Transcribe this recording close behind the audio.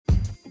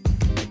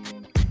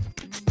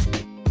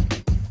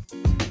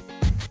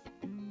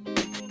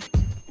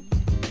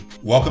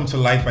Welcome to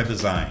Life by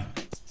Design.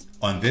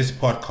 On this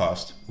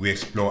podcast, we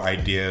explore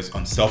ideas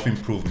on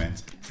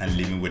self-improvement and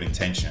living with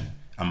intention,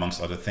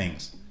 amongst other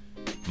things.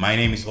 My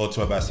name is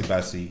Otto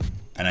Abasi,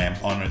 and I am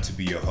honored to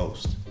be your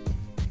host.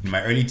 In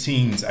my early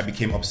teens, I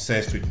became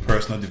obsessed with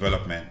personal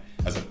development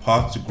as a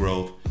path to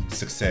growth,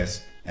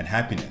 success, and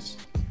happiness.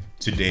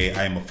 Today,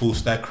 I am a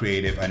full-stack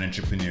creative and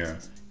entrepreneur,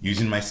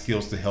 using my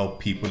skills to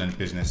help people and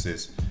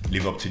businesses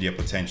live up to their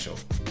potential.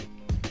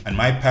 And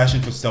my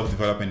passion for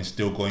self-development is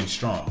still going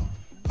strong,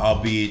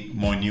 albeit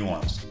more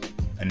nuanced.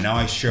 And now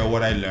I share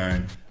what I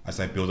learned as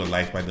I build a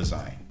life by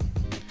design.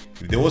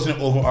 If there was an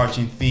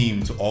overarching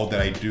theme to all that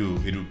I do,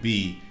 it would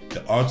be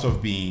the art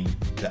of being,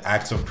 the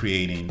act of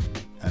creating,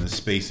 and the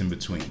space in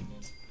between.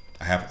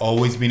 I have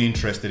always been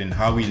interested in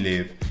how we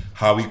live,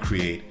 how we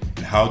create,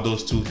 and how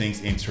those two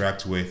things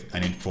interact with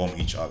and inform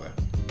each other.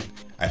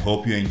 I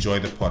hope you enjoy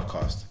the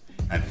podcast,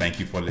 and thank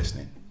you for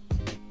listening.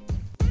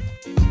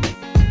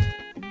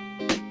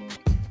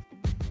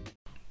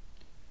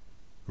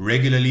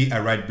 Regularly, I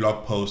write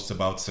blog posts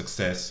about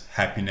success,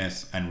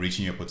 happiness, and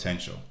reaching your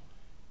potential.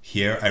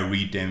 Here, I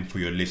read them for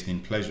your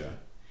listening pleasure.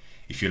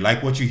 If you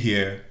like what you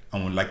hear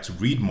and would like to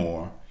read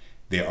more,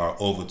 there are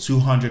over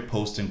 200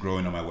 posts and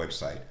growing on my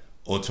website,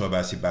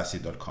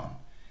 ottoabasibasi.com.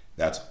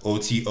 That's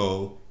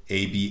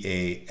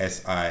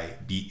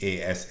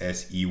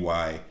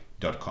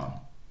OTOABASIBASSEY.com.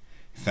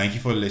 Thank you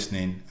for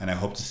listening, and I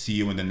hope to see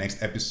you in the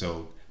next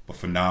episode. But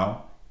for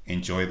now,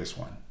 enjoy this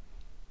one.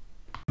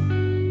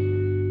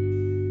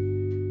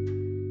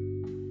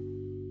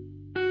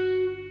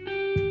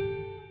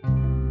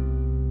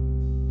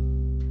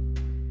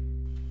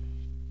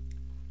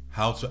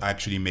 How to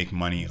actually make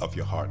money off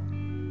your heart.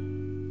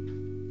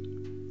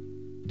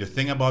 The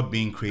thing about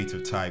being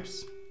creative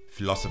types,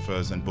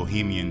 philosophers, and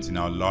bohemians in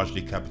our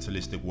largely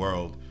capitalistic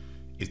world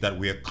is that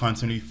we are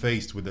constantly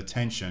faced with the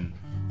tension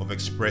of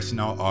expressing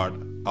our art,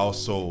 our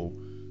soul,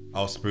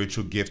 our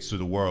spiritual gifts to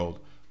the world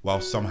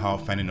while somehow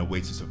finding a way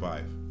to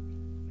survive.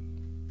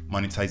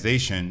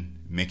 Monetization,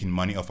 making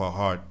money off our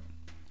heart,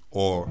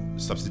 or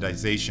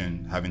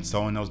subsidization, having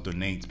someone else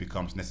donate,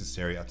 becomes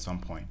necessary at some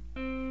point.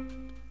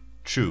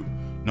 True,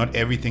 not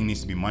everything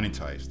needs to be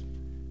monetized,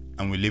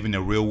 and we live in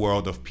a real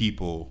world of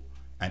people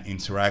and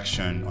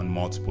interaction on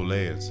multiple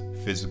layers,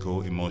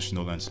 physical,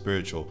 emotional, and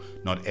spiritual.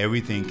 Not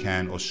everything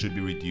can or should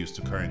be reduced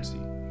to currency.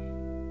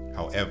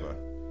 However,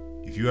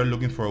 if you are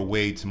looking for a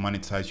way to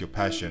monetize your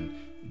passion,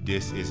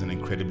 this is an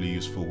incredibly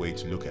useful way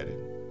to look at it.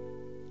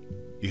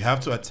 You have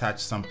to attach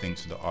something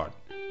to the art,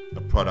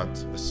 a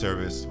product, a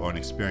service, or an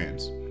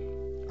experience.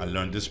 I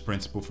learned this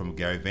principle from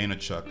Gary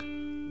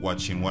Vaynerchuk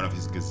watching one of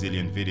his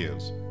gazillion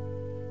videos.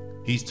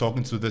 He's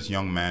talking to this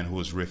young man who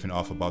is riffing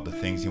off about the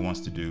things he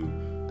wants to do,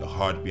 the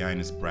heart behind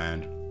his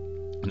brand,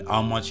 and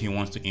how much he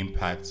wants to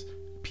impact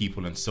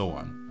people and so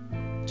on.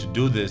 To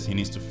do this, he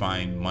needs to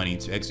find money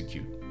to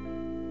execute.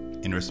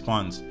 In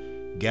response,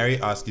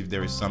 Gary asked if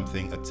there is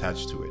something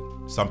attached to it,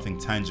 something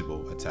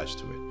tangible attached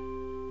to it.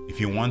 If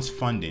he wants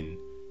funding,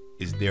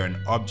 is there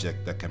an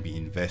object that can be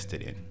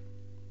invested in?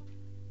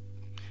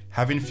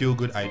 Having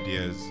feel-good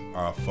ideas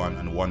are fun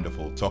and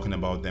wonderful. Talking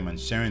about them and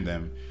sharing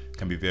them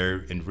can be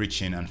very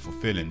enriching and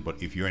fulfilling,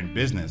 but if you're in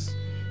business,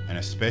 and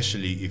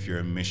especially if you're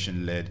a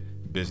mission-led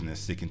business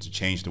seeking to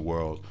change the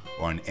world,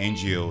 or an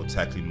NGO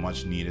tackling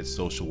much-needed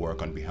social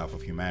work on behalf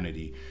of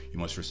humanity, you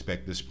must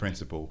respect this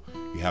principle.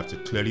 You have to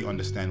clearly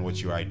understand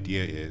what your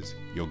idea is,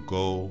 your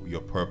goal,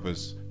 your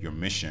purpose, your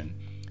mission,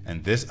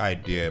 and this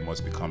idea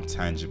must become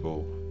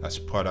tangible as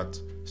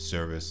product,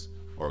 service,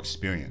 or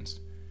experience.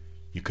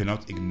 You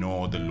cannot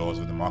ignore the laws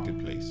of the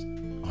marketplace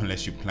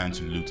unless you plan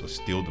to loot or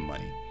steal the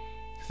money.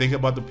 Think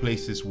about the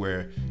places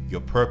where your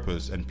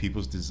purpose and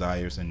people's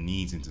desires and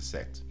needs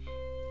intersect,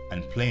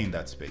 and play in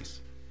that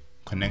space.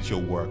 Connect your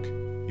work,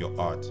 your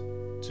art,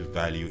 to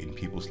value in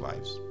people's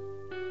lives.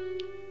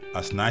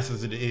 As nice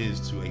as it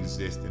is to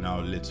exist in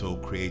our little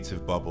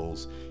creative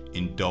bubbles,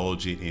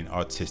 indulging in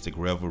artistic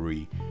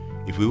revelry,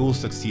 if we will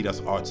succeed as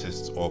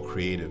artists or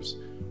creatives,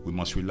 we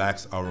must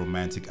relax our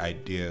romantic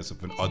ideas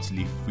of an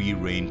utterly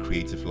free-reign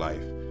creative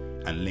life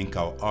and link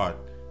our art,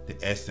 the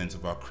essence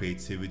of our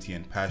creativity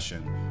and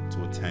passion,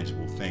 to a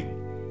tangible thing.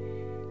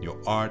 Your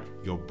art,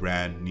 your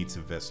brand needs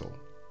a vessel.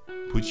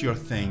 Put your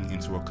thing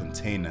into a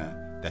container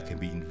that can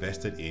be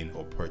invested in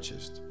or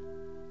purchased.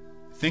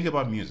 Think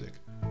about music.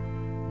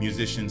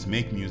 Musicians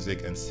make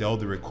music and sell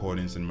the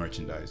recordings and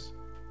merchandise.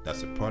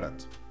 That's a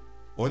product.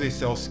 Or they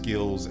sell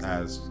skills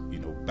as,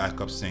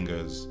 backup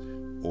singers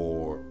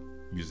or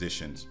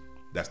musicians.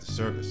 That's the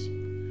service.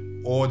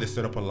 Or they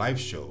set up a live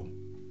show,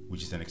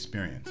 which is an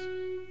experience.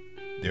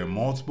 There are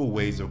multiple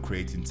ways of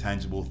creating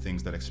tangible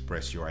things that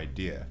express your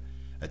idea.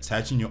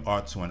 Attaching your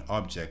art to an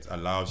object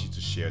allows you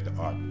to share the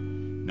art.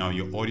 Now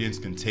your audience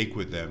can take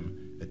with them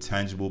a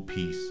tangible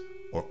piece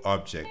or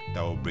object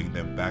that will bring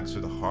them back to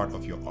the heart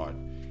of your art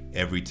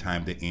every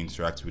time they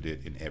interact with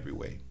it in every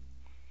way.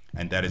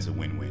 And that is a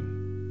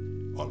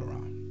win-win all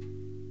around.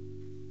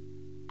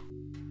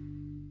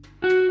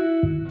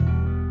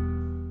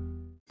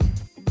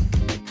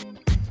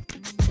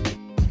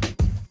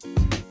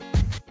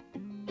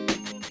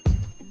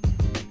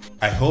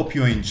 I hope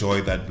you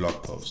enjoyed that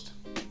blog post.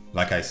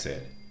 Like I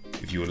said,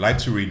 if you would like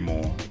to read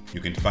more, you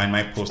can find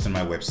my post on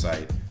my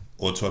website,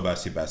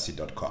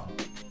 otobasibasi.com.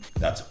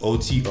 That's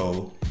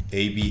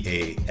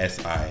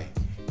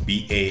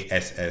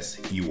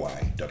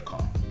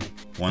OTOABASIBASSEY.com.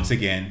 Once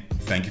again,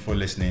 thank you for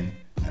listening,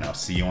 and I'll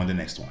see you on the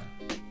next one.